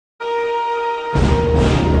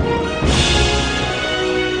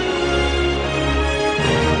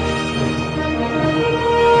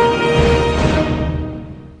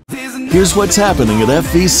Here's what's happening at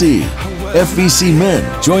FVC. FVC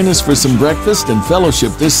Men, join us for some breakfast and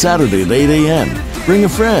fellowship this Saturday at 8 a.m. Bring a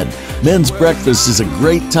friend. Men's breakfast is a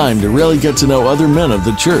great time to really get to know other men of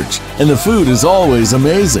the church, and the food is always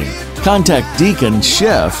amazing. Contact Deacon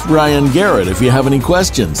Chef Ryan Garrett if you have any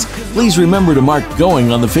questions. Please remember to mark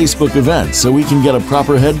going on the Facebook event so we can get a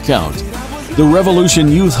proper head count. The Revolution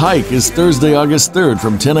Youth Hike is Thursday, August 3rd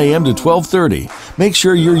from 10 a.m. to 12:30. Make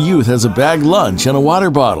sure your youth has a bag lunch and a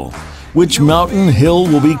water bottle. Which mountain hill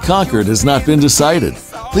will be conquered has not been decided.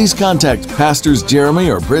 Please contact Pastors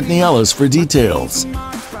Jeremy or Brittany Ellis for details.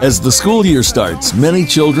 As the school year starts, many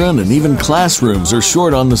children and even classrooms are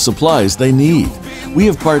short on the supplies they need. We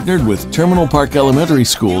have partnered with Terminal Park Elementary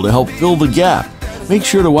School to help fill the gap. Make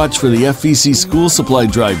sure to watch for the FVC School Supply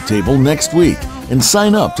Drive table next week and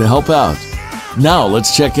sign up to help out. Now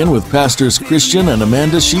let's check in with Pastors Christian and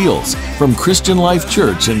Amanda Shields from Christian Life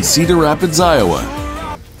Church in Cedar Rapids, Iowa.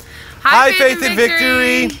 Hi, Faith and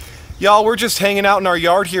Victory! Y'all, we're just hanging out in our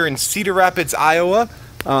yard here in Cedar Rapids, Iowa.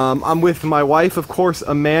 I'm with my wife, of course,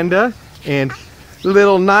 Amanda, and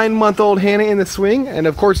little 9-month-old Hannah in the swing. And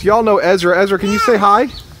of course, y'all know Ezra. Ezra, can you say hi?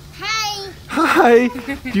 Hi. Hi.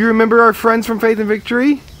 Do you remember our friends from Faith and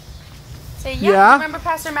Victory? Say yeah. Remember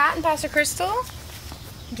Pastor Matt and Pastor Crystal?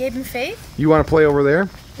 Gabe and Faith? You want to play over there?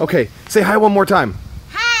 Okay, say hi one more time.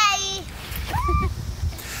 Hi.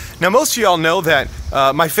 Now, most of y'all know that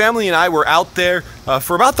my family and I were out there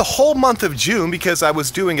for about the whole month of June because I was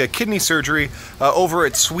doing a kidney surgery over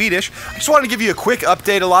at Swedish. I just wanted to give you a quick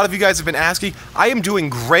update. A lot of you guys have been asking. I am doing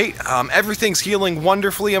great. Everything's healing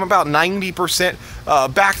wonderfully. I'm about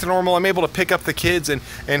 90% back to normal. I'm able to pick up the kids and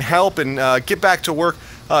help and get back to work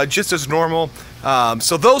just as normal.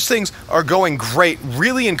 So those things are going great,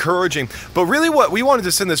 really encouraging. But really what we wanted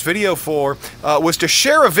to send this video for was to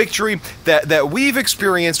share a victory that we've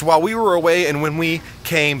experienced while we were away and when we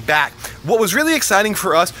came back. What was really exciting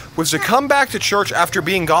for us was to come back to church after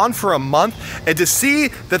being gone for a month and to see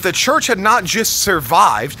that the church had not just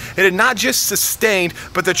survived, it had not just sustained,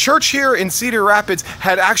 but the church here in Cedar Rapids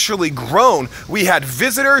had actually grown. We had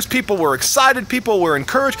visitors, people were excited, people were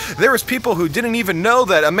encouraged. There was people who didn't even know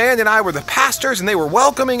that Amanda and I were the pastors and they were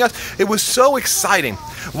welcoming us. It was so exciting.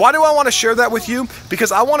 Why do I want to share that with you?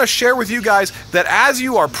 Because I want to share with you guys that as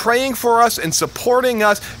you are praying for us and supporting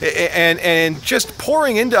us and just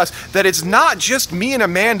pouring into us, that it's not just me and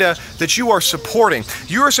Amanda that you are supporting.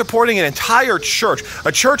 You are supporting an entire church,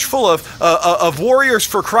 a church full of warriors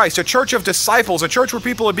for Christ, a church of disciples, a church where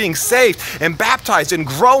people are being saved and baptized and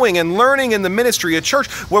growing and learning in the ministry, a church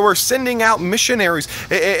where we're sending out missionaries,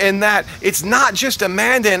 and that it's not just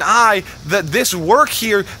Amanda and I, that this work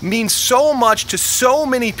here means so much to so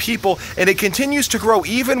many people, and it continues to grow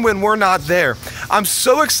even when we're not there. I'm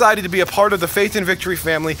so excited to be a part of the Faith and Victory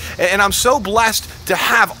family, and I'm so blessed to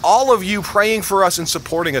have all of you praying for us and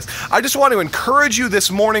supporting us. I just want to encourage you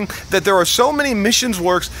this morning that there are so many missions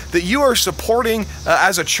works that you are supporting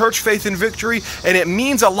as a church, Faith and Victory, and it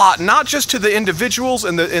means a lot, not just to the individuals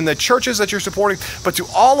and the churches that you're supporting, but to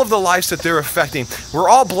all of the lives that they're affecting. We're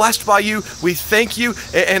all blessed by you. We thank you,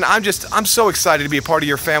 and I'm so excited to be a part of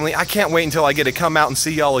your family. I can't wait until I get to come out and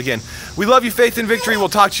see y'all again. We love you, Faith and Victory. We'll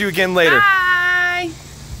talk to you again later. Bye.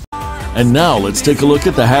 And now let's take a look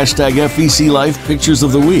at the hashtag FVC Life Pictures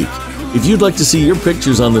of the Week. If you'd like to see your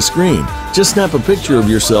pictures on the screen, just snap a picture of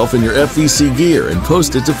yourself in your FVC gear and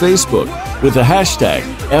post it to Facebook with the hashtag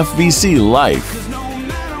FVC Life.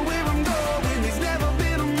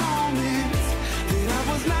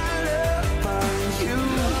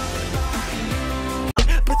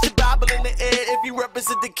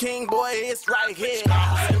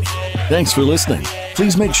 Thanks for listening.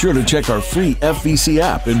 Please make sure to check our free FVC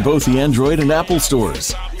app in both the Android and Apple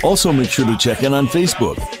stores. Also make sure to check in on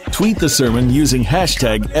Facebook. Tweet the sermon using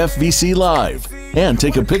hashtag FVC Live and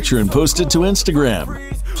take a picture and post it to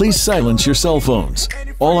Instagram. Please silence your cell phones.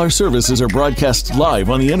 All our services are broadcast live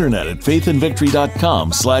on the internet at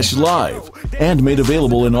faithandvictory.com/live and made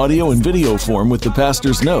available in audio and video form with the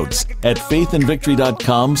pastor's notes at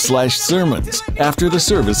faithandvictory.com/sermons after the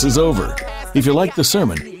service is over. If you like the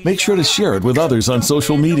sermon, make sure to share it with others on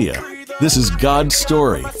social media. This is God's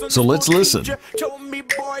story, so let's listen. Told me,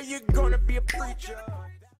 boy, you're gonna be a preacher.